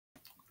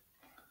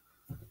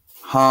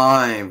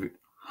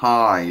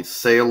Hi,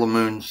 Sailor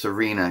Moon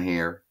Serena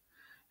here,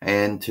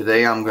 and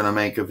today I'm going to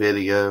make a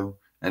video,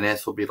 and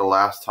this will be the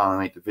last time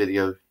I make the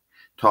video,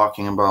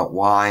 talking about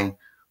why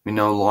we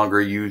no longer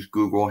use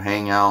Google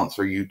Hangouts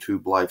or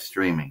YouTube live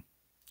streaming.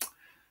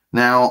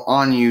 Now,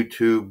 on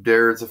YouTube,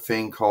 there's a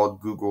thing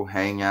called Google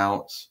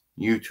Hangouts,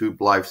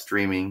 YouTube live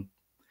streaming,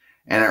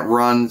 and it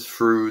runs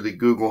through the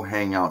Google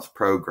Hangouts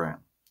program.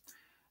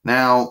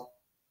 Now,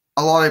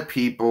 a lot of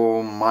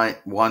people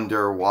might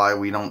wonder why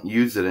we don't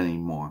use it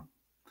anymore.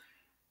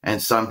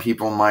 And some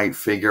people might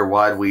figure,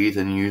 why do we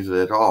even use it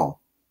at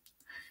all?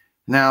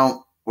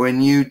 Now, when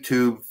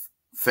YouTube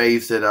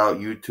phased it out,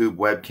 YouTube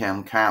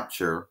webcam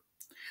capture,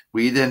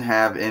 we didn't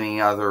have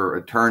any other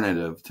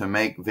alternative to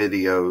make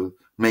videos,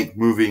 make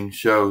moving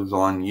shows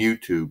on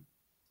YouTube.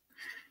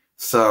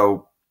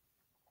 So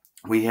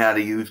we had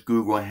to use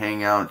Google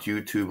Hangouts,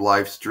 YouTube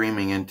live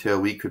streaming until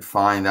we could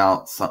find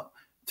out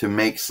to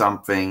make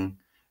something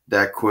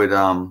that could,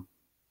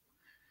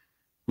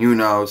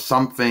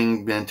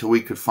 something until we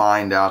could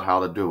find out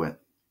how to do it.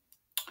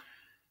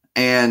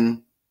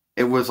 And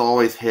it was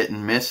always hit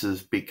and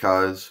misses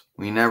because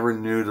we never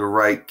knew the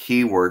right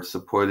keywords to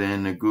put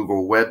in the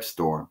Google Web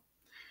Store.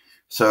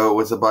 So it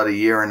was about a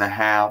year and a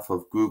half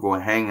of Google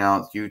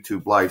Hangouts,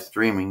 YouTube live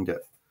streaming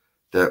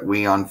that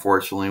we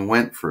unfortunately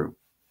went through.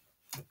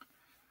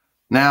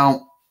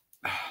 Now,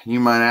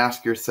 you might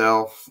ask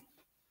yourself,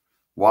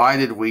 why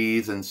did we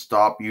even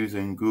stop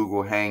using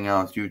Google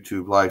Hangouts,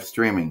 YouTube live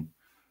streaming?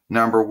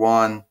 Number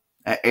one,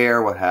 an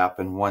error would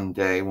happen one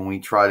day when we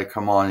try to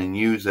come on and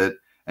use it,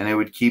 and it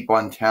would keep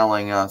on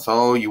telling us,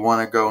 oh, you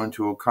want to go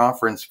into a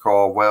conference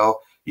call?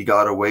 Well, you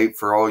got to wait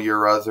for all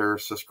your other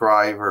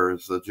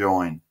subscribers to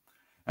join.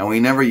 And we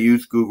never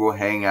used Google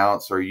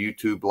Hangouts or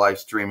YouTube live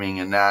streaming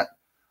in that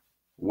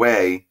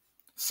way.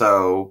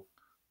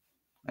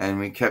 And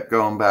we kept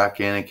going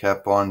back in and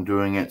kept on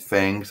doing its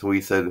thing. So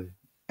we said,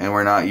 and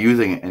we're not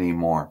using it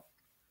anymore.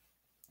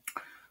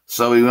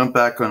 So we went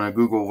back on a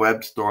Google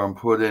Web Store and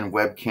put in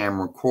webcam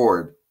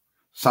record,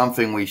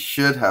 something we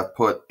should have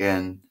put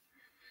in,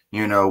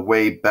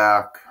 way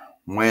back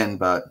when,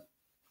 but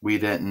we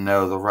didn't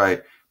know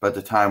but at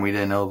the time we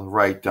didn't know the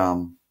right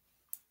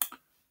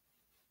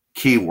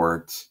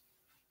keywords.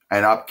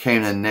 And up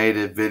came the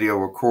native video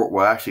record.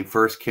 Well, actually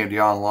first came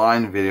the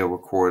online video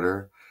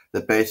recorder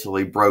that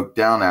basically broke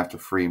down after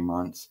 3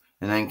 months.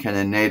 And then came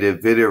the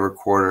native video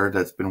recorder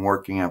that's been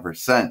working ever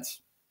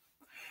since.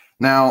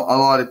 Now, a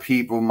lot of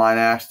people might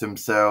ask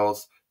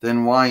themselves,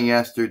 then why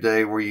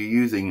yesterday were you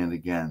using it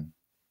again?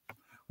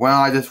 Well,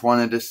 I just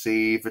wanted to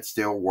see if it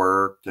still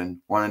worked and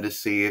wanted to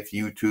see if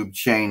YouTube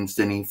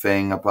changed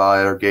anything about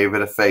it or gave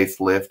it a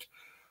facelift.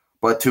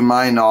 But to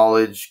my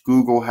knowledge,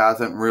 Google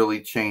hasn't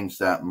really changed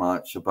that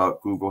much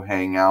about Google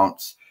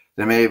Hangouts.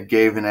 They may have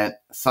given it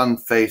some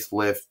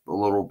facelift a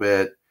little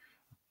bit,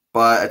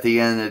 but at the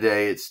end of the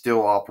day, it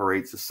still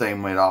operates the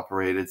same way it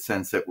operated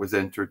since it was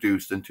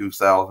introduced in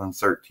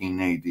 2013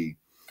 AD.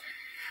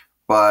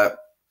 But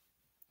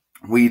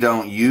we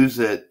don't use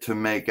it to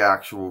make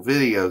actual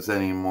videos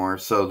anymore,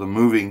 so the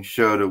moving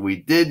show that we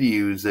did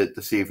use it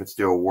to see if it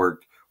still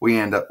worked, we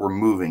end up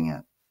removing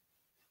it.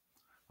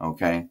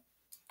 Okay?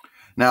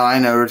 Now, I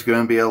know there's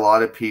going to be a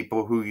lot of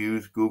people who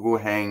use Google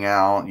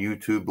Hangout,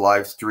 YouTube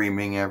live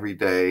streaming every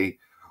day,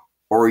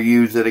 or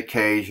use it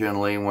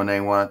occasionally when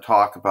they want to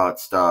talk about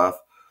stuff,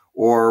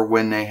 or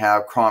when they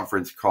have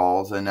conference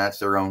calls, and that's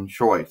their own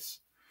choice.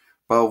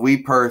 But we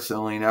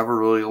personally never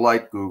really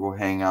liked Google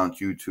Hangouts,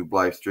 YouTube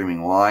live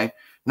streaming. Why?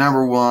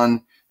 Number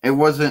one, it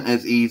wasn't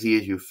as easy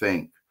as you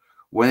think.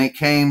 When it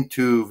came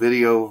to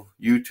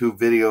YouTube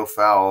video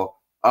file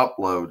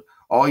upload,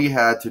 all you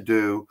had to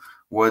do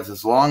was,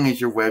 as long as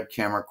your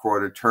webcam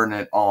recorder, turn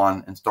it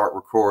on and start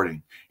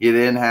recording. You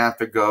didn't have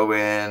to go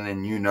in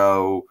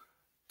and,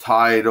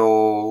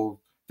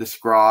 title,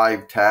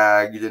 describe,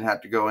 tag. You didn't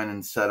have to go in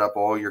and set up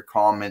all your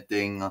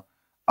commenting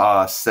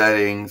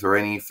settings or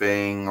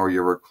anything, or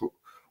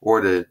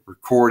the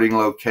recording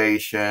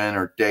location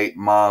or date,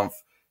 month,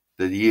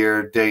 the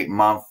year, date,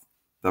 month,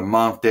 the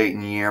month, date,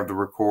 and year of the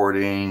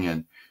recording,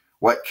 and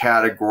what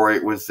category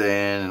it was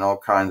in, and all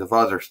kinds of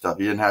other stuff.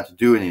 You didn't have to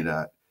do any of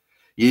that.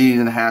 You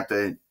didn't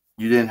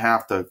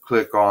have to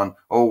click on,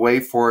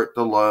 wait for it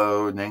to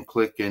load, and then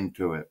click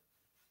into it.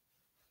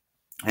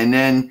 And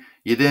then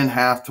you didn't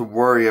have to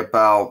worry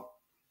about,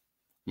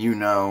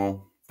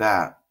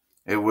 that.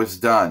 It was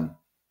done.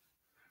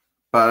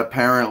 But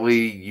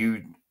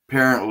apparently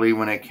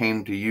when it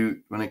came to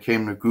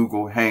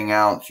Google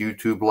Hangouts,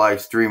 YouTube live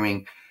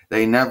streaming,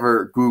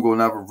 Google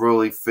never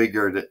really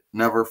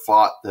never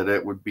thought that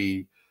it would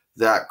be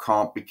that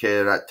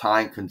complicated, that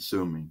time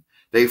consuming.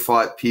 They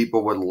thought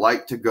people would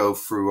like to go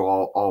through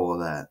all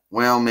of that.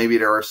 Well, maybe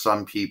there are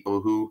some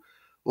people who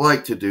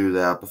like to do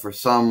that, but for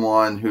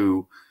someone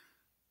who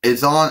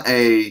is on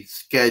a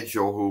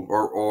schedule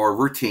or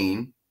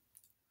routine,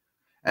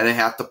 and they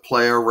have to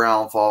play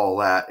around with all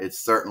that, it's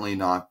certainly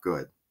not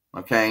good.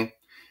 Okay?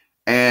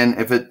 And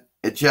if it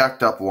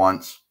jacked up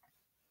once,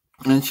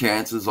 then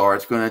chances are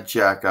it's going to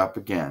jack up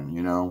again,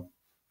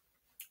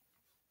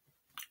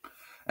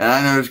 And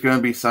I know there's going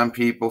to be some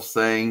people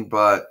saying,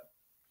 but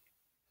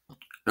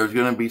there's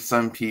going to be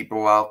some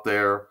people out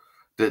there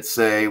that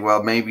say,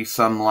 well, maybe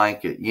some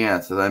like it.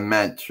 Yes, as I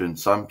mentioned,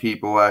 some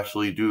people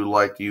actually do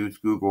like to use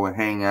Google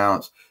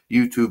Hangouts,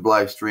 YouTube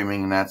live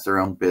streaming, and that's their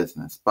own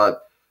business. But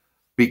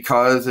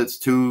because it's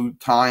too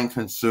time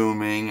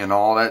consuming and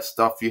all that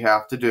stuff you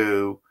have to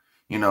do,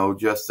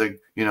 just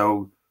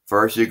to,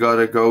 first you got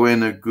to go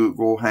into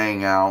Google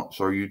Hangouts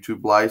or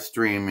YouTube live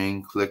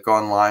streaming, click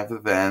on live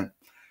event,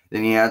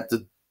 then you have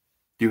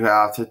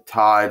to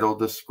title,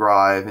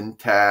 describe, and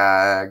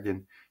tag,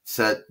 and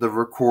set the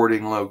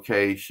recording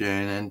location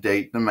and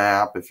date the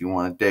map if you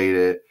want to date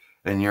it,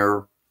 and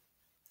your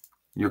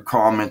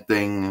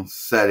commenting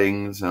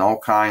settings and all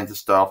kinds of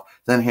stuff.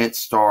 Then hit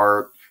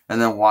start,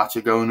 and then watch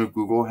it go into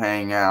Google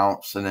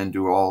Hangouts, and then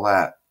do all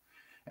that.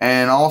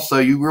 And also,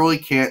 you really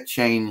can't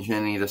change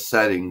any of the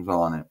settings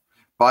on it.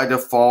 By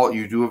default,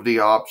 you do have the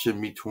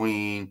option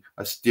between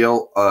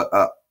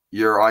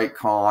your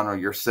icon or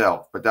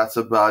yourself, but that's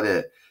about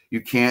it. You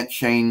can't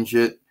change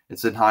it.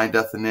 It's in high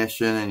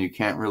definition, and you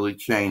can't really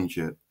change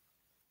it.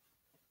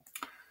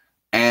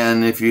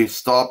 And if you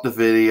stop the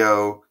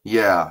video,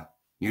 yeah,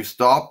 you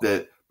stopped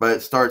it, but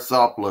it starts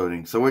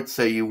uploading. So let's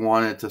say you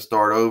want it to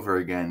start over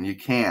again. You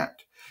can't.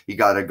 You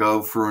got to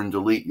go through and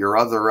delete your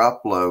other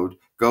upload,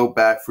 go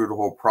back through the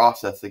whole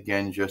process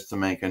again just to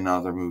make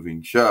another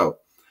moving show.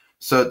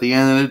 So at the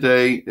end of the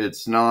day,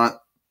 it's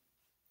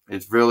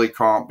really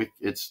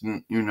it's,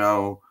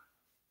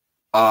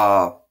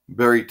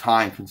 very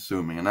time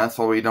consuming, and that's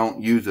why we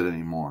don't use it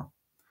anymore.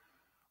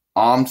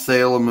 I'm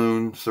Sailor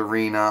Moon,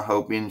 Serena.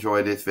 Hope you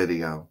enjoyed this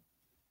video.